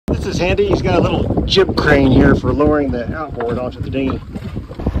This is handy. He's got a little jib crane here for lowering the outboard onto the dinghy.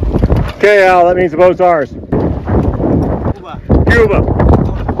 Okay, Al, that means the boat's ours. Cuba.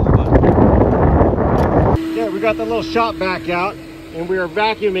 Yeah, we got the little shop vac out, and we are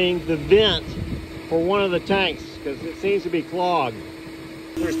vacuuming the vent for one of the tanks because it seems to be clogged.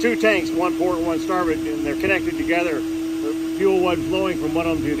 There's two tanks, one port and one starboard, and they're connected together. The fuel wasn't flowing from one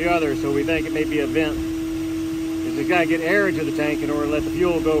of them to the other, so we think it may be a vent. Because we've got to get air into the tank in order to let the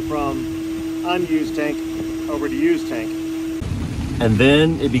fuel go from unused tank over to used tank. And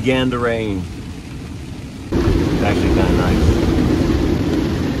then it began to rain. It's actually kind of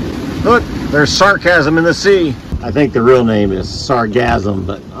nice. Look, there's sarcasm in the sea. I think the real name is sargasm,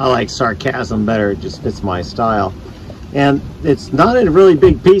 but I like sarcasm better. It just fits my style. And it's not in really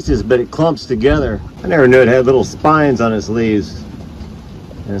big pieces, but it clumps together. I never knew it had little spines on its leaves.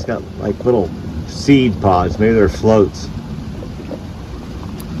 And it's got like little seed pods. Maybe they're floats.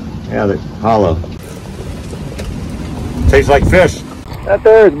 Yeah, they're hollow. Tastes like fish. That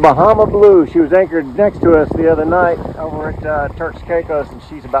there is Bahama Blue. She was anchored next to us the other night over at Turks Caicos, and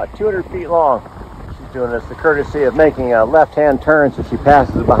she's about 200 feet long. She's doing us the courtesy of making a left-hand turn so she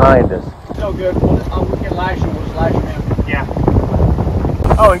passes behind us. So good. We can lash him. We'll lash him. Yeah.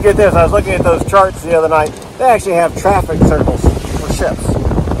 Oh, and get this. I was looking at those charts the other night. They actually have traffic circles for ships.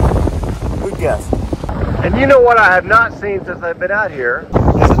 Who'd guess? And you know what I have not seen since I've been out here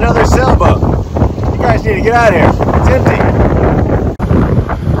is another sailboat. You guys need to get out of here. It's empty.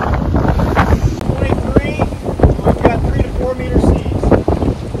 23. We've got 3 to 4 meter seas.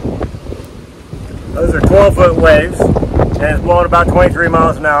 Those are 12-foot waves, and it's blowing about 23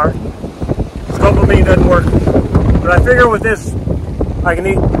 miles an hour. Scopolamine doesn't work. But I figure with this, I can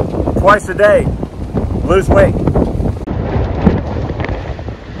eat twice a day, lose weight.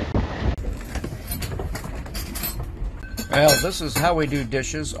 Well, this is how we do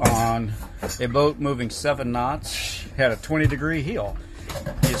dishes on a boat moving 7 knots, had a 20-degree heel.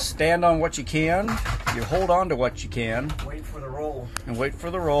 You stand on what you can, you hold on to what you can. Wait for the roll. And wait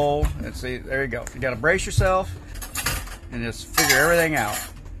for the roll, and see, there you go. You gotta brace yourself and just figure everything out.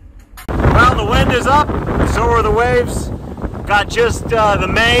 Well, the wind is up, so are the waves. Got just the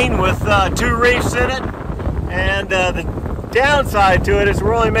main with 2 reefs in it, and the downside to it is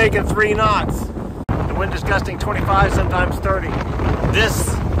we're only making 3 knots. The wind is gusting 25, sometimes 30. This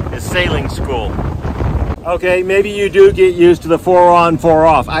is sailing school. Okay, maybe you do get used to the 4 on, 4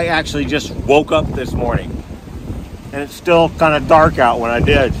 off. I actually just woke up this morning, and it's still kind of dark out when I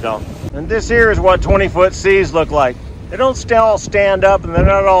did, so. And this here is what 20-foot seas look like. They don't all stand up, and they're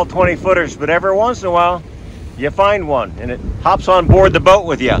not all 20-footers, but every once in a while, you find one, and it hops on board the boat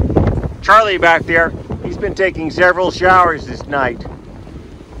with you. Charlie back there, he's been taking several showers this night.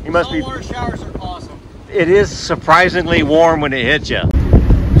 He must be. Saltwater showers are awesome. It is surprisingly warm when it hits you.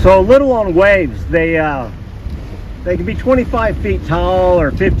 So little on waves, they can be 25 feet tall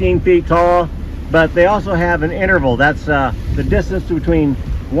or 15 feet tall, but they also have an interval. That's the distance between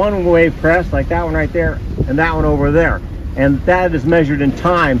one wave crest, like that one right there, and that one over there. And that is measured in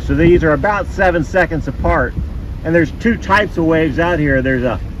time. So these are about 7 seconds apart. And there's 2 types of waves out here. There's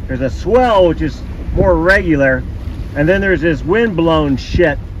a swell, which is more regular, and then there's this wind-blown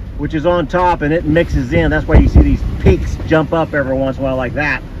shit, which is on top, and it mixes in. That's why you see these peaks jump up every once in a while like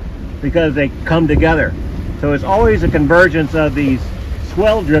that, because they come together. So it's always a convergence of these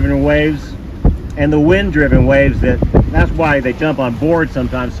swell-driven waves and the wind-driven waves. That's why they jump on board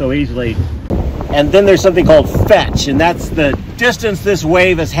sometimes so easily. And then there's something called fetch, and that's the distance this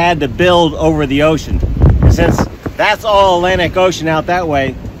wave has had to build over the ocean. And since that's all Atlantic Ocean out that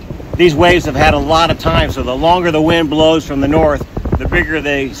way, these waves have had a lot of time. So the longer the wind blows from the north, the bigger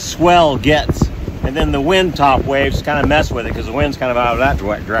the swell gets. And then the wind top waves kind of mess with it because the wind's kind of out of that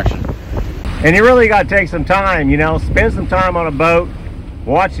direction. And you really got to take some time, you know, spend some time on a boat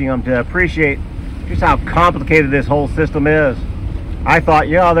watching them to appreciate just how complicated this whole system is. I thought,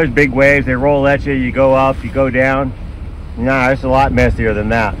 yeah, there's big waves, they roll at you, you go up, you go down. No, it's a lot messier than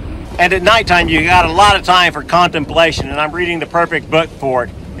that. And at nighttime, you got a lot of time for contemplation, and I'm reading the perfect book for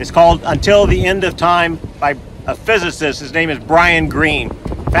it. It's called Until the End of Time by a physicist. His name is Brian Greene.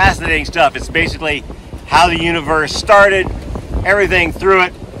 Fascinating stuff. It's basically how the universe started, everything through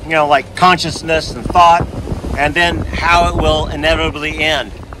it, you know, like consciousness and thought, and then how it will inevitably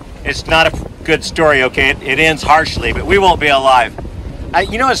end. It's not a good story, okay? It ends harshly, but we won't be alive.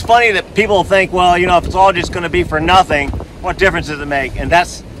 You know, it's funny that people think, well, you know, if it's all just going to be for nothing, what difference does it make? And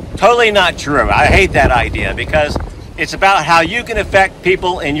that's totally not true. I hate that idea because it's about how you can affect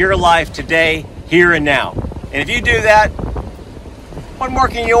people in your life today, here and now. And if you do that, what more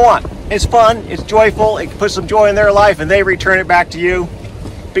can you want? It's fun, it's joyful, it can put some joy in their life and they return it back to you.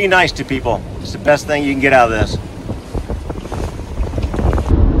 Be nice to people. It's the best thing you can get out of this.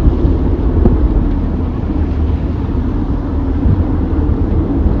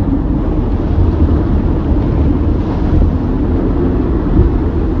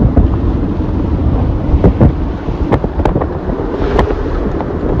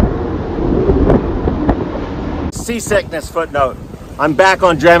 Seasickness footnote. I'm back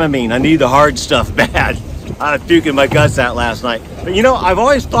on Dramamine. I need the hard stuff bad. I was puking my guts out last night. But you know, I've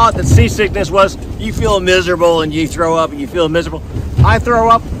always thought that seasickness was you feel miserable and you throw up and you feel miserable. I throw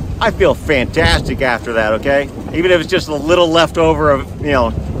up, I feel fantastic after that, okay? Even if it's just a little leftover of,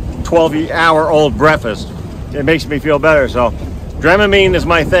 12-hour-old breakfast, it makes me feel better. So Dramamine is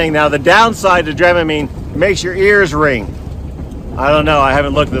my thing. Now the downside to Dramamine, makes your ears ring. I don't know, I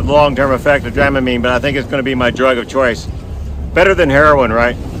haven't looked at the long-term effect of Dramamine, but I think it's going to be my drug of choice. Better than heroin,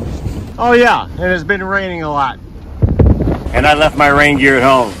 right? Oh yeah, and it's been raining a lot. And I left my rain gear at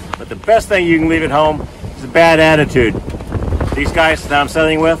home. But the best thing you can leave at home is a bad attitude. These guys that I'm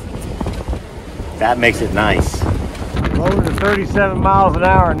sailing with, that makes it nice. Over to 37 miles an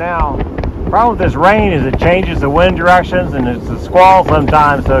hour now. The problem with this rain is it changes the wind directions and it's a squall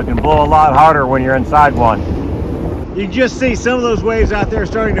sometimes, so it can blow a lot harder when you're inside one. You can just see some of those waves out there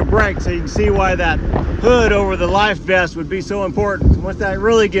starting to break, so you can see why that hood over the life vest would be so important. Once that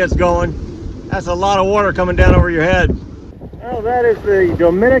really gets going, that's a lot of water coming down over your head. Well, that is the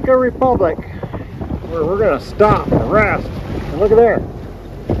Dominican Republic, where we're going to stop and rest. And look at there.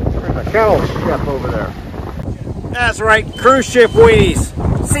 There's a cattle ship over there. That's right, cruise ship weenies,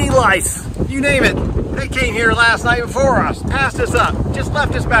 sea lice, you name it. They came here last night before us, passed us up, just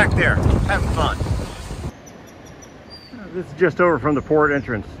left us back there, having fun. This is just over from the port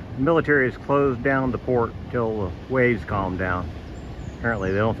entrance. The military has closed down the port until the waves calm down.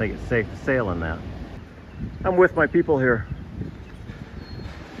 Apparently they don't think it's safe to sail in that. I'm with my people here.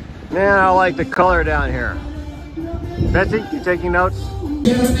 Man, I like the color down here. Betsy, you taking notes?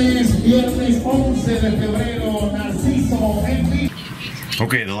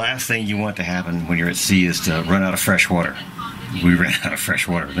 Okay, the last thing you want to happen when you're at sea is to run out of fresh water. We ran out of fresh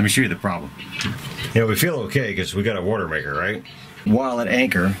water. Let me show you the problem. We feel okay because we got a water maker, right? While at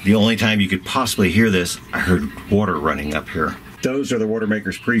anchor, the only time you could possibly hear this, I heard water running up here. Those are the water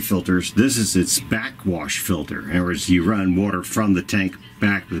maker's pre-filters. This is its backwash filter. In other words, you run water from the tank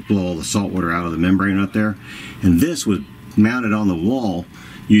back to blow all the salt water out of the membrane up there. And this was mounted on the wall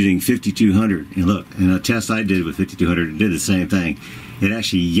using 5200. And look, in a test I did with 5200, it did the same thing. It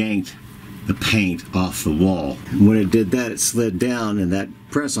actually yanked the paint off the wall. When it did that, it slid down, and that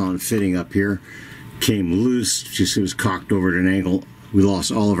press-on fitting up here came loose, just it was cocked over at an angle. We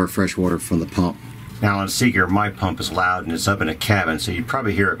lost all of our fresh water from the pump. Now on Seeker, my pump is loud and it's up in a cabin, so you'd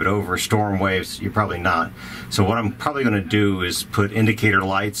probably hear it, but over storm waves, you're probably not. So what I'm probably going to do is put indicator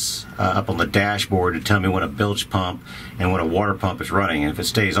lights up on the dashboard to tell me when a bilge pump and when a water pump is running. And if it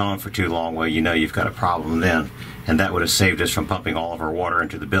stays on for too long, well, you know you've got a problem then. And that would have saved us from pumping all of our water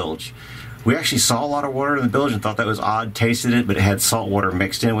into the bilge. We actually saw a lot of water in the bilge and thought that was odd, tasted it, but it had salt water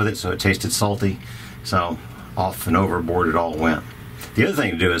mixed in with it, so it tasted salty. So off and overboard it all went. The other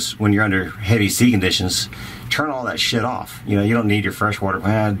thing to do is when you're under heavy sea conditions, turn all that shit off. You don't need your fresh water.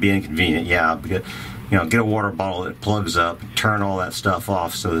 It'd be inconvenient, yeah. Get a water bottle that plugs up, turn all that stuff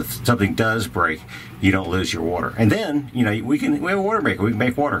off so that if something does break, you don't lose your water. And then, we have a water maker. We can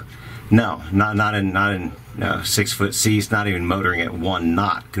make water. No, not in 6-foot seas, not even motoring at 1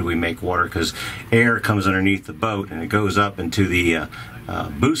 knot could we make water, because air comes underneath the boat and it goes up into the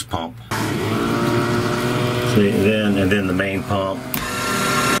boost pump. See, and then the main pump.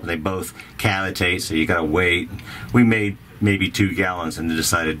 They both cavitate, so you gotta wait. We made maybe 2 gallons and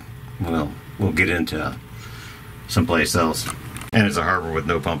decided, well, we'll get into someplace else. And it's a harbor with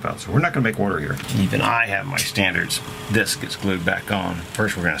no pump out, so we're not going to make water here. Even I have my standards. This gets glued back on.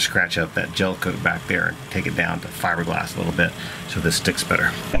 First we're going to scratch up that gel coat back there and take it down to fiberglass a little bit so this sticks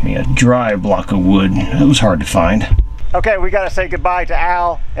better. Got me a dry block of wood. It was hard to find. Okay, we got to say goodbye to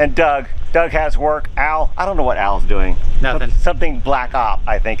Al and Doug. Doug has work. Al, I don't know what Al's doing. Nothing. Something black op,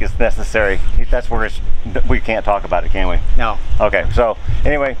 I think, is necessary. That's where we can't talk about it, can we? No. Okay, so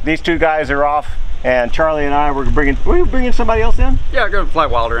anyway, these 2 guys are off. And Charlie and I were bringing somebody else in? Yeah, I'm going to fly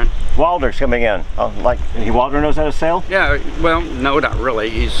Wilder in. Wilder's coming in. Wilder knows how to sail? Yeah, well, no, not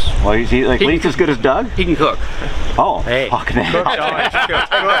really. He's at least as good as Doug? He can cook. Oh, hey,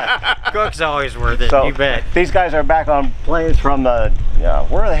 Cook's always worth it, so, you bet. These guys are back on planes from the,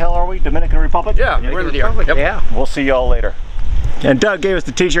 where the hell are we? Dominican Republic? Yeah, we're in the Republic. Yep. Yeah. We'll see y'all later. And Doug gave us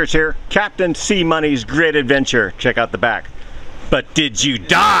the t-shirts here. Captain Sea Money's Great Adventure. Check out the back. But did you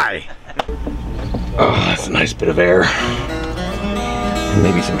die? Oh, that's a nice bit of air.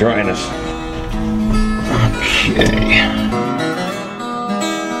 maybe some dryness. Okay.